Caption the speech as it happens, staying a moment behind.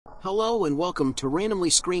Hello and welcome to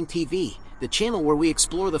Randomly Screen TV, the channel where we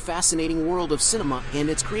explore the fascinating world of cinema and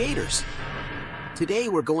its creators. Today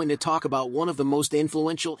we're going to talk about one of the most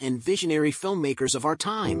influential and visionary filmmakers of our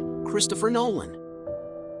time, Christopher Nolan.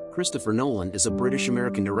 Christopher Nolan is a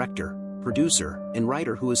British-American director, producer, and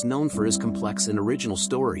writer who is known for his complex and original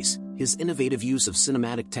stories, his innovative use of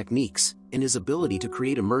cinematic techniques, and his ability to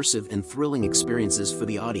create immersive and thrilling experiences for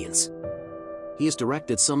the audience. He has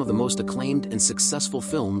directed some of the most acclaimed and successful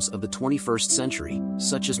films of the 21st century,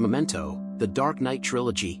 such as Memento, the Dark Knight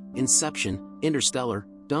trilogy, Inception, Interstellar,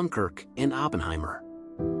 Dunkirk, and Oppenheimer.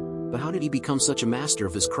 But how did he become such a master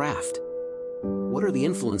of his craft? What are the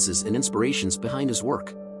influences and inspirations behind his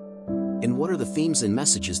work? And what are the themes and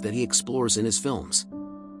messages that he explores in his films?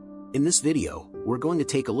 In this video, we're going to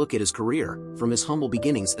take a look at his career, from his humble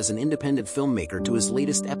beginnings as an independent filmmaker to his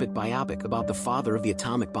latest epic biopic about the father of the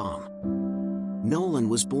atomic bomb. Nolan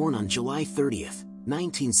was born on July 30,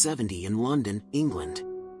 1970 in London, England.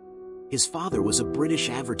 His father was a British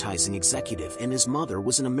advertising executive and his mother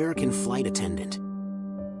was an American flight attendant.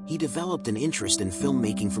 He developed an interest in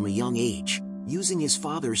filmmaking from a young age, using his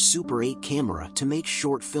father's Super 8 camera to make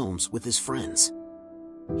short films with his friends.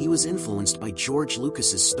 He was influenced by George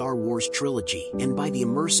Lucas's Star Wars trilogy and by the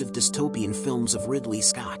immersive dystopian films of Ridley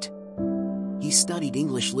Scott. He studied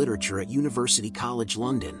English literature at University College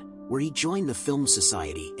London, where he joined the Film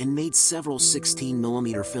Society and made several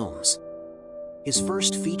 16mm films. His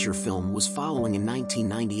first feature film was Following in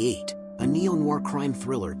 1998, a neo-noir crime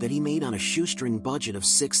thriller that he made on a shoestring budget of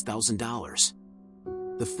 $6,000.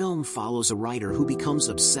 The film follows a writer who becomes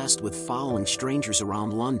obsessed with following strangers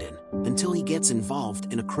around London until he gets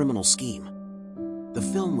involved in a criminal scheme. The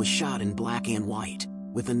film was shot in black and white,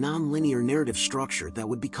 with a non-linear narrative structure that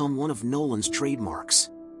would become one of Nolan's trademarks.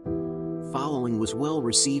 Following was well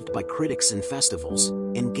received by critics and festivals,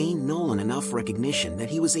 and gained Nolan enough recognition that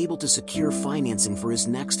he was able to secure financing for his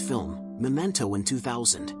next film, Memento, in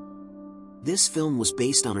 2000. This film was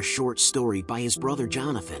based on a short story by his brother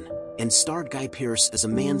Jonathan, and starred Guy Pearce as a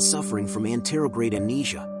man suffering from anterograde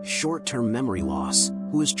amnesia, short-term memory loss,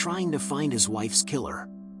 who is trying to find his wife's killer.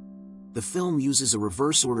 The film uses a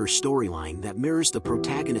reverse-order storyline that mirrors the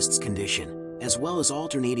protagonist's condition, as well as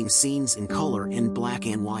alternating scenes in color and black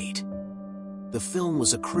and white. The film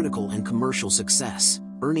was a critical and commercial success,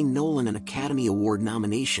 earning Nolan an Academy Award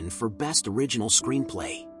nomination for Best Original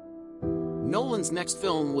Screenplay. Nolan's next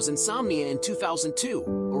film was Insomnia in 2002,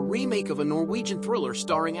 a remake of a Norwegian thriller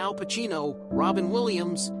starring Al Pacino, Robin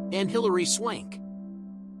Williams, and Hilary Swank.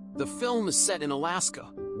 The film is set in Alaska,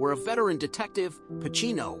 where a veteran detective,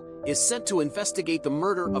 Pacino, is sent to investigate the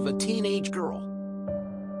murder of a teenage girl.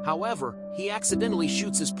 However, he accidentally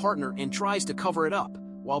shoots his partner and tries to cover it up,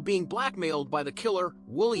 while being blackmailed by the killer,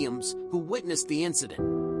 Williams, who witnessed the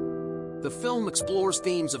incident. The film explores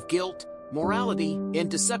themes of guilt, morality, and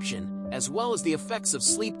deception, as well as the effects of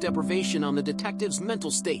sleep deprivation on the detective's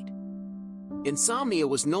mental state. Insomnia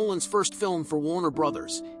was Nolan's first film for Warner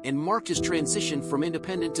Brothers, and marked his transition from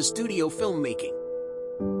independent to studio filmmaking.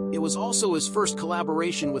 It was also his first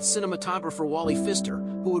collaboration with cinematographer Wally Pfister,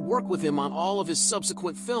 who would work with him on all of his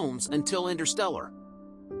subsequent films until Interstellar.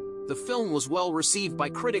 The film was well received by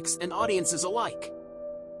critics and audiences alike.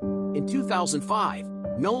 In 2005,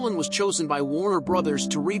 Nolan was chosen by Warner Brothers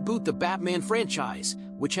to reboot the Batman franchise,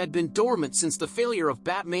 which had been dormant since the failure of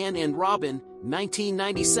Batman and Robin,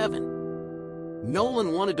 1997.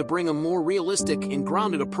 Nolan wanted to bring a more realistic and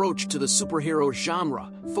grounded approach to the superhero genre,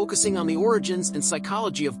 focusing on the origins and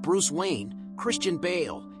psychology of Bruce Wayne, Christian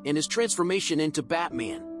Bale, and his transformation into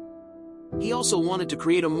Batman. He also wanted to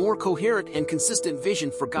create a more coherent and consistent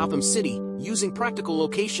vision for Gotham City, using practical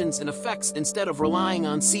locations and effects instead of relying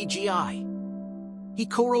on CGI. He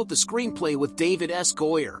co-wrote the screenplay with David S.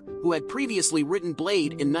 Goyer, who had previously written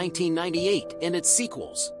Blade in 1998 and its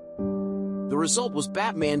sequels. The result was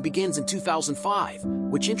Batman Begins in 2005,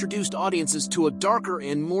 which introduced audiences to a darker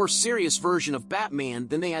and more serious version of Batman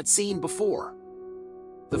than they had seen before.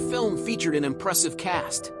 The film featured an impressive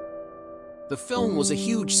cast. The film was a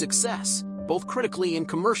huge success, both critically and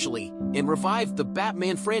commercially, and revived the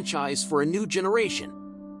Batman franchise for a new generation.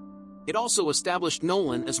 It also established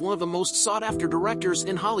Nolan as one of the most sought-after directors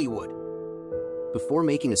in Hollywood. Before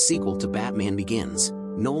making a sequel to Batman Begins,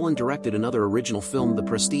 Nolan directed another original film, The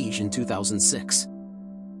Prestige, in 2006.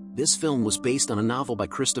 This film was based on a novel by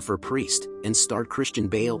Christopher Priest and starred Christian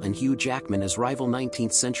Bale and Hugh Jackman as rival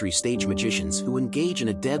 19th-century stage magicians who engage in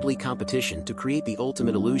a deadly competition to create the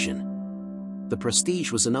ultimate illusion. The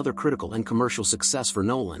Prestige was another critical and commercial success for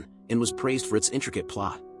Nolan, and was praised for its intricate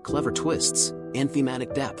plot, clever twists, and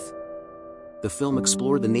thematic depth. The film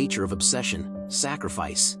explored the nature of obsession,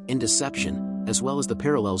 sacrifice, and deception, as well as the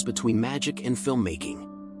parallels between magic and filmmaking.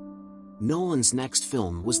 Nolan's next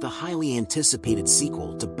film was the highly anticipated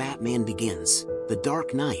sequel to Batman Begins, The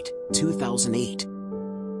Dark Knight, 2008.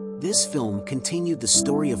 This film continued the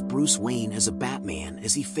story of Bruce Wayne as a Batman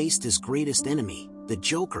as he faced his greatest enemy, the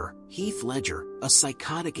Joker, Heath Ledger, a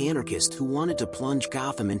psychotic anarchist who wanted to plunge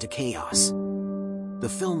Gotham into chaos. The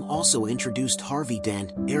film also introduced Harvey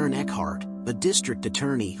Dent, Aaron Eckhart, a district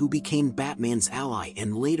attorney who became Batman's ally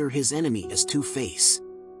and later his enemy as Two-Face.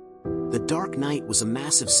 The Dark Knight was a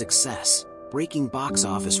massive success, breaking box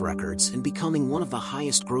office records and becoming one of the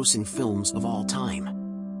highest-grossing films of all time.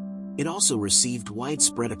 It also received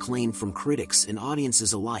widespread acclaim from critics and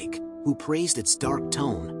audiences alike, who praised its dark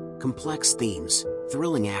tone, complex themes,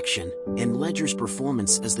 thrilling action, and Ledger's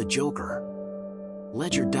performance as the Joker.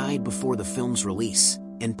 Ledger died before the film's release,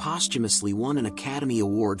 and posthumously won an Academy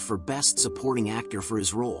Award for Best Supporting Actor for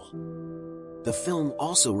his role. The film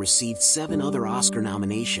also received 7 other Oscar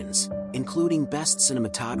nominations, including Best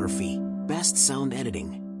Cinematography, Best Sound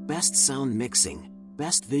Editing, Best Sound Mixing,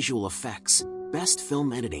 Best Visual Effects, Best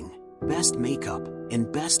Film Editing, Best Makeup,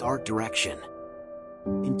 and Best Art Direction.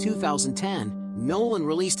 In 2010, Nolan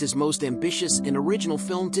released his most ambitious and original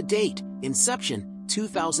film to date, Inception,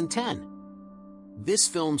 2010. This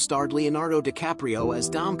film starred Leonardo DiCaprio as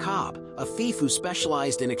Dom Cobb, a thief who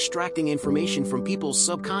specialized in extracting information from people's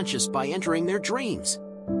subconscious by entering their dreams.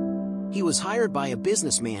 He was hired by a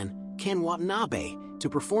businessman, Ken Watanabe, to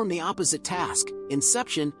perform the opposite task,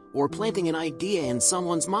 inception, or planting an idea in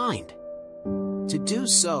someone's mind. To do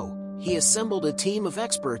so, he assembled a team of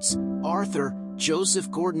experts: Arthur,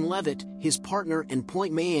 Joseph Gordon-Levitt, his partner and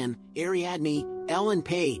point man, Ariadne, Ellen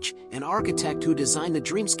Page, an architect who designed the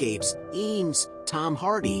dreamscapes, Eames, Tom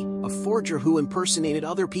Hardy, a forger who impersonated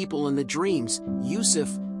other people in the dreams, Yusuf,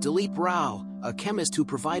 Dilip Rao, a chemist who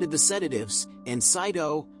provided the sedatives, and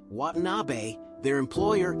Saito Watanabe, their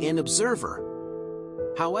employer and observer.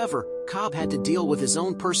 However, Cobb had to deal with his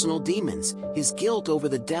own personal demons, his guilt over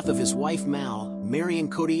the death of his wife Marion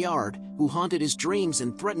Cotillard, who haunted his dreams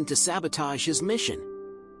and threatened to sabotage his mission.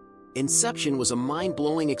 Inception was a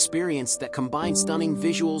mind-blowing experience that combined stunning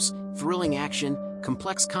visuals, thrilling action,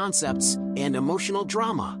 complex concepts, and emotional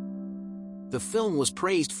drama. The film was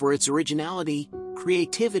praised for its originality,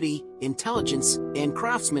 creativity, intelligence, and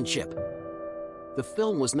craftsmanship. The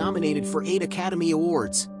film was nominated for 8 Academy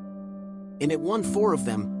Awards, and it won 4 of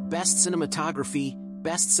them: Best Cinematography,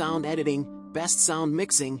 Best Sound Editing, Best Sound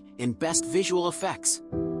Mixing, and Best Visual Effects.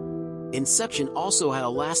 Inception also had a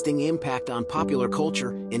lasting impact on popular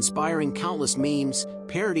culture, inspiring countless memes,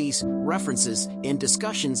 parodies, references, and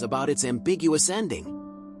discussions about its ambiguous ending.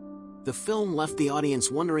 The film left the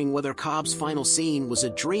audience wondering whether Cobb's final scene was a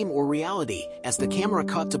dream or reality, as the camera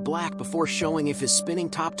cut to black before showing if his spinning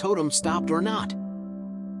top totem stopped or not.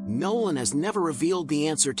 Nolan has never revealed the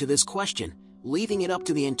answer to this question, leaving it up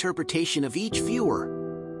to the interpretation of each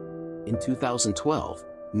viewer. In 2012,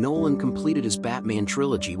 Nolan completed his Batman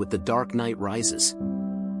trilogy with The Dark Knight Rises.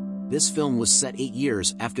 This film was set 8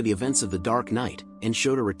 years after the events of The Dark Knight, and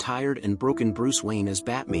showed a retired and broken Bruce Wayne as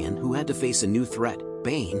Batman who had to face a new threat,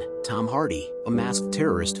 Bane, Tom Hardy, a masked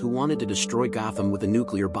terrorist who wanted to destroy Gotham with a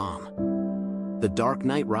nuclear bomb. The Dark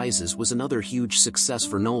Knight Rises was another huge success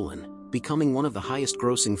for Nolan, becoming one of the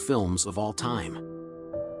highest-grossing films of all time.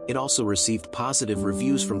 It also received positive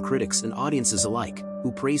reviews from critics and audiences alike,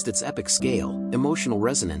 who praised its epic scale, emotional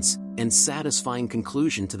resonance, and satisfying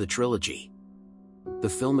conclusion to the trilogy. The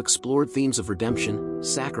film explored themes of redemption,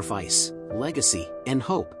 sacrifice, legacy, and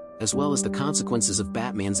hope, as well as the consequences of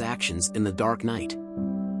Batman's actions in The Dark Knight.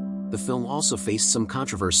 The film also faced some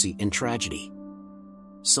controversy and tragedy.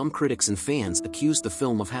 Some critics and fans accused the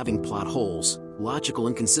film of having plot holes, logical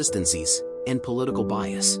inconsistencies, and political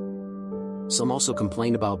bias. Some also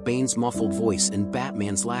complained about Bane's muffled voice and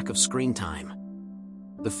Batman's lack of screen time.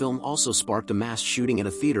 The film also sparked a mass shooting at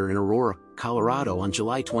a theater in Aurora, Colorado on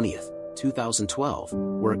July 20, 2012,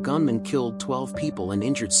 where a gunman killed 12 people and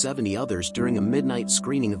injured 70 others during a midnight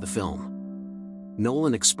screening of the film.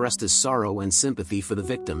 Nolan expressed his sorrow and sympathy for the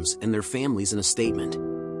victims and their families in a statement.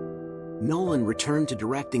 Nolan returned to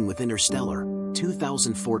directing with Interstellar,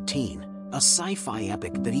 2014, a sci-fi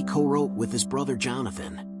epic that he co-wrote with his brother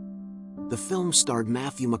Jonathan. The film starred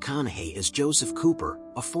Matthew McConaughey as Joseph Cooper,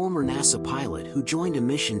 a former NASA pilot who joined a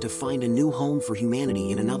mission to find a new home for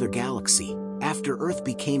humanity in another galaxy, after Earth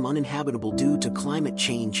became uninhabitable due to climate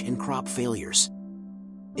change and crop failures.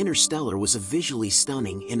 Interstellar was a visually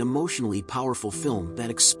stunning and emotionally powerful film that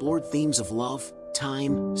explored themes of love,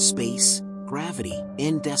 time, space, gravity,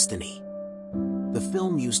 and destiny. The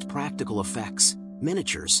film used practical effects,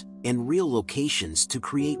 miniatures, and real locations to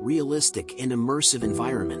create realistic and immersive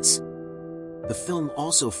environments. The film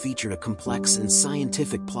also featured a complex and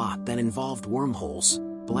scientific plot that involved wormholes,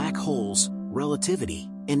 black holes, relativity,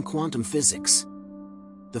 and quantum physics.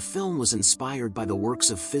 The film was inspired by the works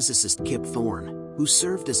of physicist Kip Thorne, who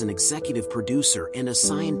served as an executive producer and a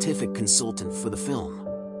scientific consultant for the film.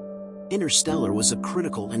 Interstellar was a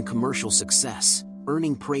critical and commercial success,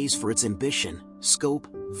 earning praise for its ambition, scope,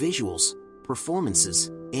 visuals,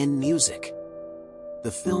 performances, and music.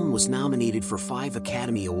 The film was nominated for 5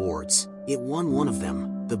 Academy Awards. It won one of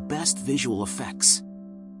them, the Best Visual Effects.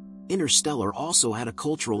 Interstellar also had a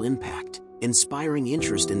cultural impact, inspiring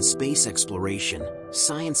interest in space exploration,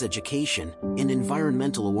 science education, and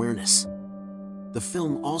environmental awareness. The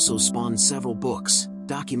film also spawned several books,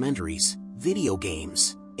 documentaries, video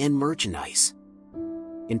games, and merchandise.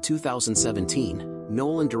 In 2017,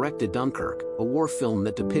 Nolan directed Dunkirk, a war film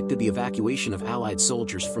that depicted the evacuation of Allied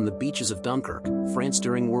soldiers from the beaches of Dunkirk, France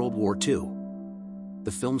during World War II.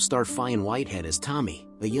 The film starred Fionn Whitehead as Tommy,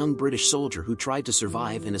 a young British soldier who tried to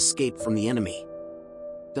survive and escape from the enemy.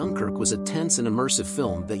 Dunkirk was a tense and immersive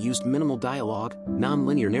film that used minimal dialogue,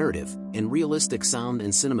 non-linear narrative, and realistic sound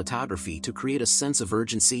and cinematography to create a sense of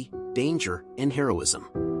urgency, danger, and heroism.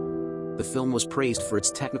 The film was praised for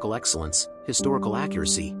its technical excellence, historical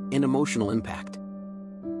accuracy, and emotional impact.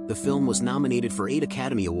 The film was nominated for 8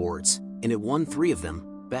 Academy Awards, and it won 3 of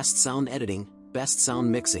them: Best Sound Editing, Best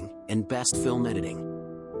Sound Mixing, and Best Film Editing.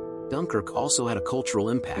 Dunkirk also had a cultural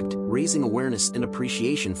impact, raising awareness and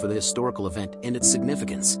appreciation for the historical event and its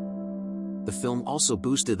significance. The film also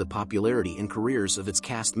boosted the popularity and careers of its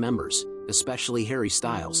cast members, especially Harry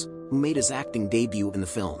Styles, who made his acting debut in the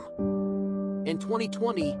film. In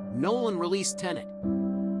 2020, Nolan released Tenet.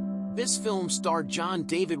 This film starred John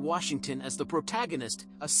David Washington as the protagonist,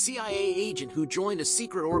 a CIA agent who joined a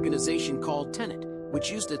secret organization called Tenet, which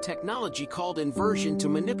used a technology called inversion to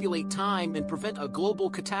manipulate time and prevent a global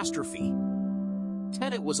catastrophe.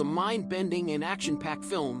 Tenet was a mind-bending and action-packed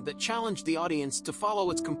film that challenged the audience to follow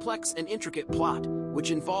its complex and intricate plot, which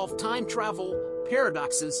involved time travel,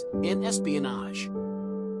 paradoxes, and espionage.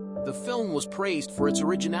 The film was praised for its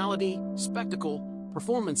originality, spectacle,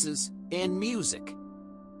 performances, and music.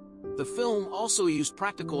 The film also used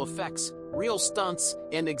practical effects, real stunts,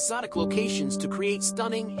 and exotic locations to create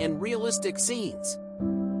stunning and realistic scenes.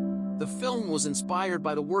 The film was inspired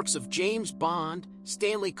by the works of James Bond,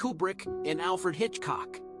 Stanley Kubrick, and Alfred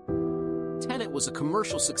Hitchcock. Tenet was a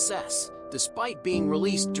commercial success, despite being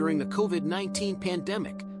released during the COVID-19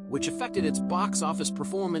 pandemic, which affected its box office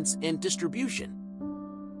performance and distribution.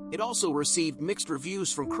 It also received mixed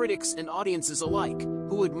reviews from critics and audiences alike,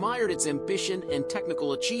 who admired its ambition and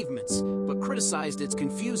technical achievements, but criticized its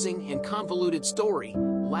confusing and convoluted story,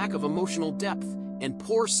 lack of emotional depth, and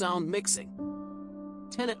poor sound mixing.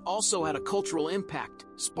 Tenet also had a cultural impact,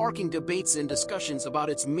 sparking debates and discussions about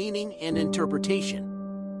its meaning and interpretation.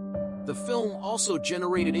 The film also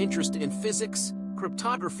generated interest in physics,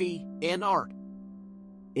 cryptography, and art.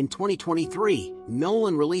 In 2023,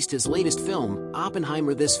 Nolan released his latest film,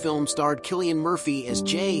 Oppenheimer. This film starred Cillian Murphy as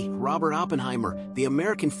J. Robert Oppenheimer, the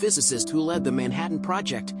American physicist who led the Manhattan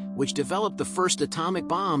Project, which developed the first atomic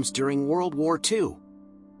bombs during World War II.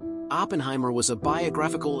 Oppenheimer was a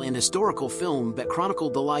biographical and historical film that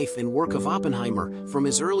chronicled the life and work of Oppenheimer, from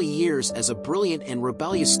his early years as a brilliant and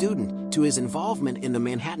rebellious student, to his involvement in the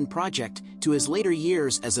Manhattan Project, to his later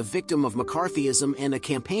years as a victim of McCarthyism and a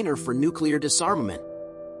campaigner for nuclear disarmament.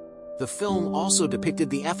 The film also depicted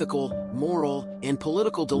the ethical, moral, and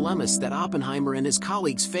political dilemmas that Oppenheimer and his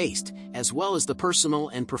colleagues faced, as well as the personal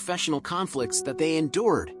and professional conflicts that they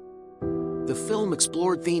endured. The film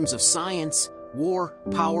explored themes of science, war,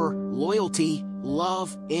 power, loyalty,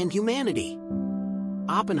 love, and humanity.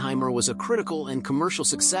 Oppenheimer was a critical and commercial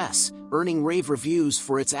success, earning rave reviews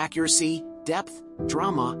for its accuracy, depth,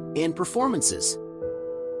 drama, and performances.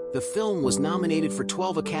 The film was nominated for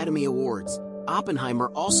 12 Academy Awards. Oppenheimer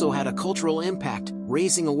also had a cultural impact,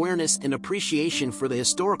 raising awareness and appreciation for the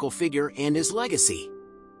historical figure and his legacy.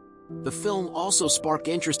 The film also sparked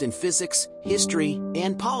interest in physics, history,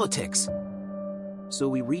 and politics. So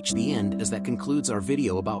we reach the end, as that concludes our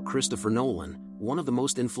video about Christopher Nolan, one of the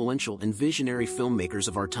most influential and visionary filmmakers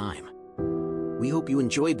of our time. We hope you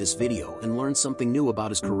enjoyed this video and learned something new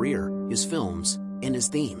about his career, his films, and his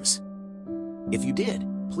themes. If you did,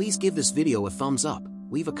 please give this video a thumbs up,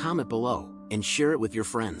 leave a comment below, and share it with your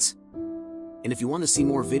friends. And if you want to see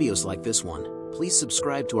more videos like this one, please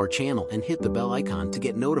subscribe to our channel and hit the bell icon to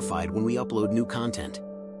get notified when we upload new content.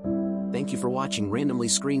 Thank you for watching Randomly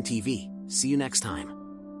Screen TV. See you next time.